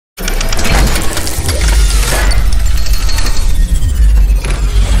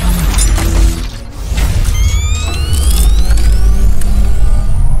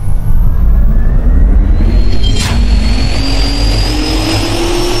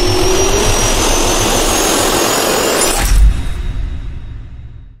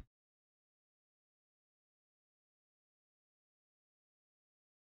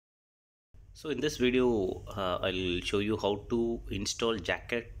So in this video, I'll show you how to install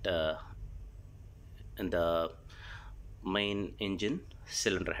jacket in the main engine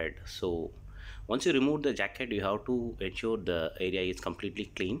cylinder head. So once you remove the jacket, you have to ensure the area is completely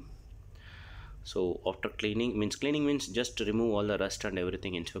clean. So after cleaning means just remove all the rust and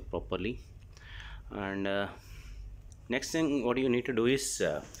everything, inspect properly. And next thing what you need to do is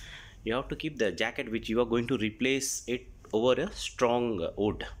you have to keep the jacket which you are going to replace it over a strong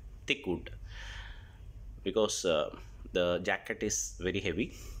wood, thick wood, because the jacket is very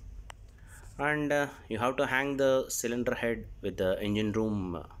heavy. And you have to hang the cylinder head with the engine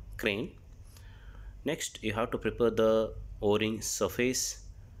room crane. Next you have to prepare the o-ring surface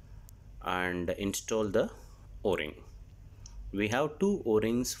and install the o-ring. We have two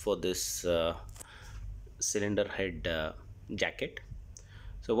o-rings for this cylinder head jacket.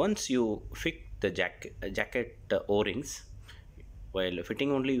 So once you fit the jacket o-rings, while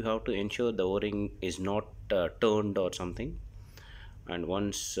fitting only you have to ensure the o-ring is not turned or something. And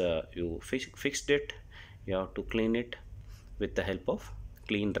once you fixed it, you have to clean it with the help of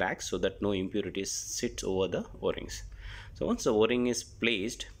clean rags so that no impurities sits over the o-rings. So once the o-ring is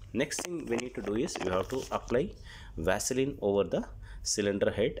placed, next thing we need to do is you have to apply Vaseline over the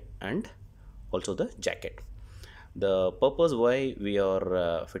cylinder head and also the jacket. The purpose why we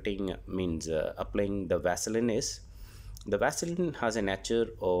are fitting means applying the Vaseline is the Vaseline has a nature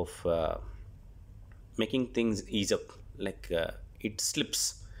of making things ease up, like it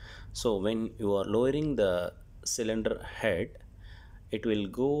slips. So when you are lowering the cylinder head, it will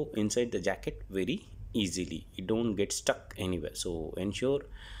go inside the jacket very easily. It don't get stuck anywhere. So ensure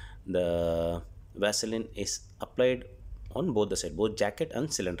the Vaseline is applied on both the side, both jacket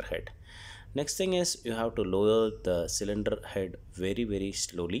and cylinder head. Next thing is you have to lower the cylinder head very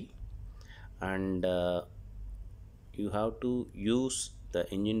slowly, and you have to use the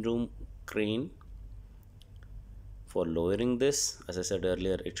engine room crane for lowering this. As I said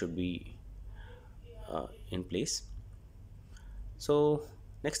earlier, it should be in place. So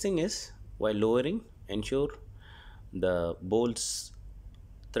next thing is, while lowering, ensure the bolts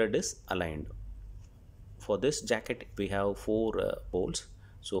thread is aligned. For this jacket we have four bolts,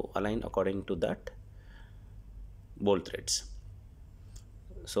 so align according to that bolt threads.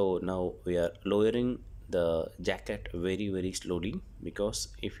 So now we are lowering the jacket very slowly, because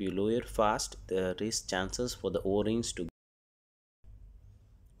if you lower fast there is chances for the o-rings to.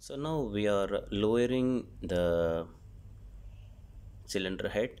 So now we are lowering the cylinder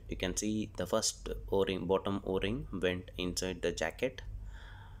head. You can see the first o-ring, bottom o-ring went inside the jacket,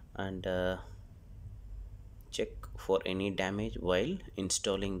 and check for any damage while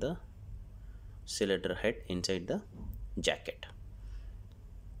installing the cylinder head inside the jacket.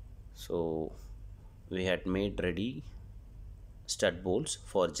 So we had made ready stud bolts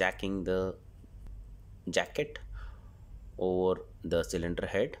for jacking the jacket over the cylinder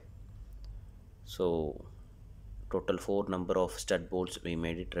head. So total 4 number of stud bolts we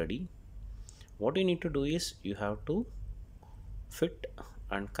made it ready. What you need to do is you have to fit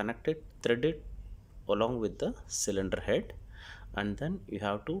and connect it, thread it along with the cylinder head, and then you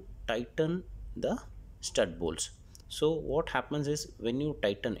have to tighten the stud bolts. So what happens is, when you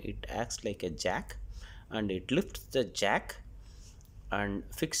tighten, it acts like a jack and it lifts the jack and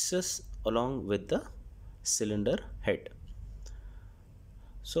fixes along with the cylinder head.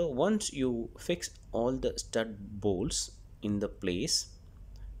 So once you fix all the stud bolts in the place,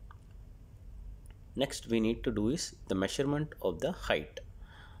 next we need to do is the measurement of the height.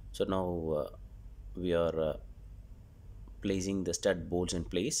 So now we are placing the stud bolts in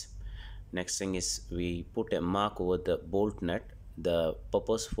place. Next thing is we put a mark over the bolt nut. The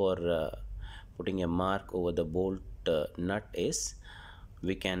purpose for putting a mark over the bolt nut is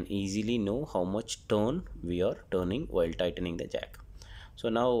we can easily know how much turn we are turning while tightening the jack. So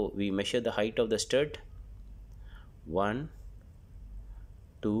now we measure the height of the stud, 1,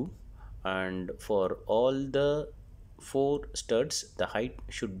 2, and for all the 4 studs the height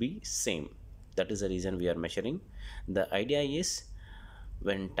should be same. That is the reason we are measuring. The idea is,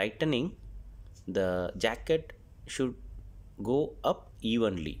 when tightening, the jacket should go up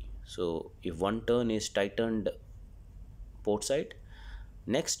evenly. So if one turn is tightened port side,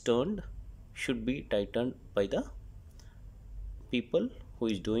 next turn should be tightened by the people who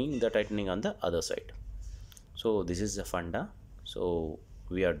is doing the tightening on the other side. So this is the funda. So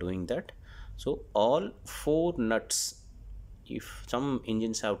we are doing that. So all 4 nuts, if some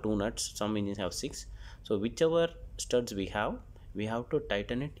engines have 2 nuts, some engines have 6, so whichever studs we have to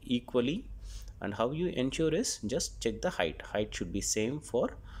tighten it equally. And how you ensure is, just check the height should be same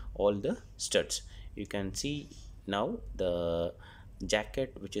for all the studs. You can see now the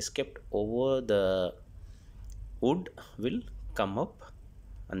jacket which is kept over the wood will come up,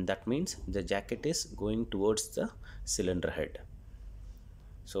 and that means the jacket is going towards the cylinder head.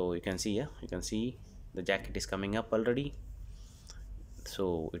 So you can see, yeah, you can see the jacket is coming up already,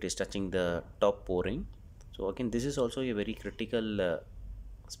 so it is touching the top o-ring. So again, this is also a very critical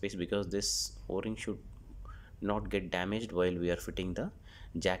space, because this o-ring should not get damaged while we are fitting the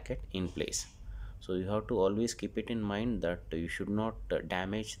jacket in place. So you have to always keep it in mind that you should not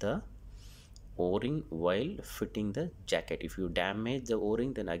damage the o-ring while fitting the jacket. If you damage the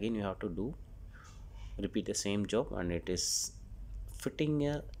o-ring, then again you have to do repeat the same job, and it is fitting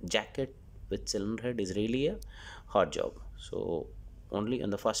a jacket with cylinder head is really a hard job. So only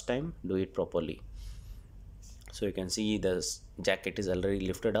on the first time do it properly. So you can see the jacket is already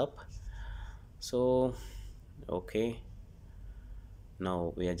lifted up. So okay,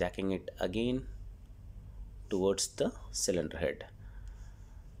 now we are jacking it again towards the cylinder head.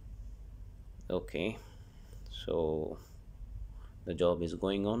 Okay, so the job is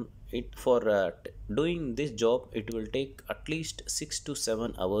going on. It for doing this job, it will take at least 6 to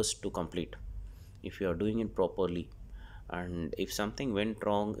 7 hours to complete if you are doing it properly. And if something went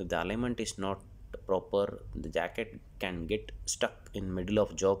wrong, if the alignment is not proper, the jacket can get stuck in middle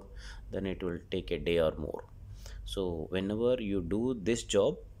of job, then it will take a day or more. So whenever you do this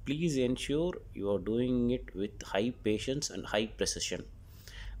job, please ensure you are doing it with high patience and high precision.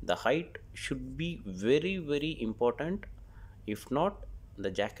 The height should be very important. If not, the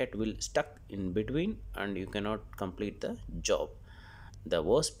jacket will stuck in between and you cannot complete the job. The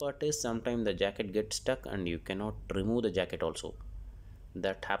worst part is sometimes the jacket gets stuck and you cannot remove the jacket also.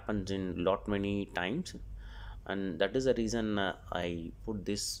 That happens in lot many times, and that is the reason I put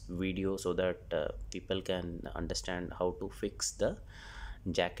this video, so that people can understand how to fix the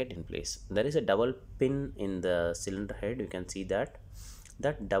jacket in place. There is a double pin in the cylinder head. You can see that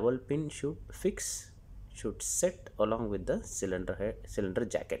double pin should set along with the cylinder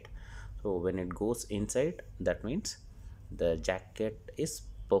jacket. So when it goes inside, that means the jacket is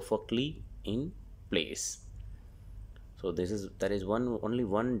perfectly in place. So there is only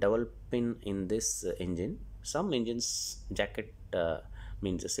one double pin in this engine. Some engines jacket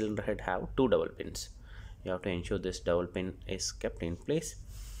means the cylinder head have two double pins. You have to ensure this double pin is kept in place.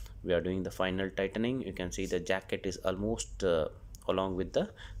 We are doing the final tightening. You can see the jacket is almost along with the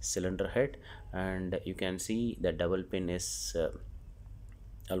cylinder head, and you can see the double pin is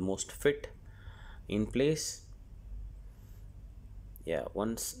almost fit in place. Yeah,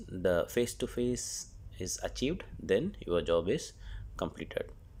 once the face to face is achieved, then your job is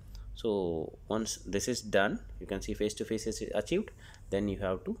completed. So once this is done, you can see face to face is achieved, then you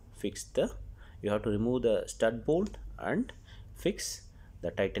have to remove the stud bolt and fix the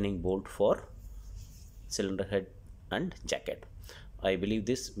tightening bolt for cylinder head and jacket. I believe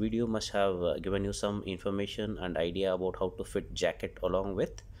this video must have given you some information and idea about how to fit jacket along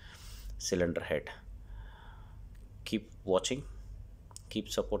with cylinder head. Keep watching, keep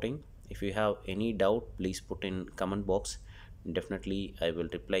supporting. If you have any doubt, please put in comment box. Definitely I will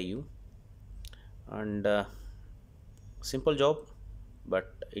reply you. And simple job,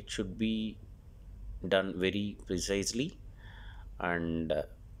 but it should be done very precisely, and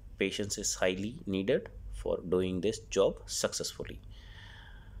patience is highly needed for doing this job successfully.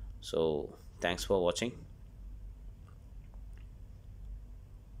 So thanks for watching.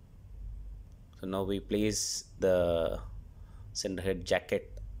 So now we place the cylinder head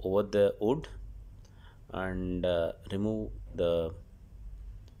jacket over the wood and remove the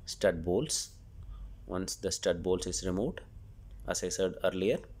stud bolts. Once the stud bolts is removed, as I said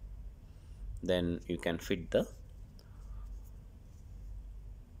earlier, then you can fit the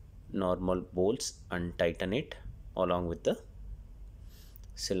normal bolts and tighten it along with the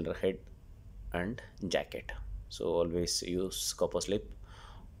cylinder head and jacket. So always use copper slip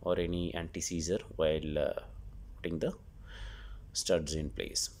or any anti-seizure while putting the studs in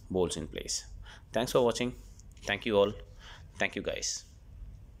place, bolts in place. Thanks for watching. Thank you all. Thank you guys.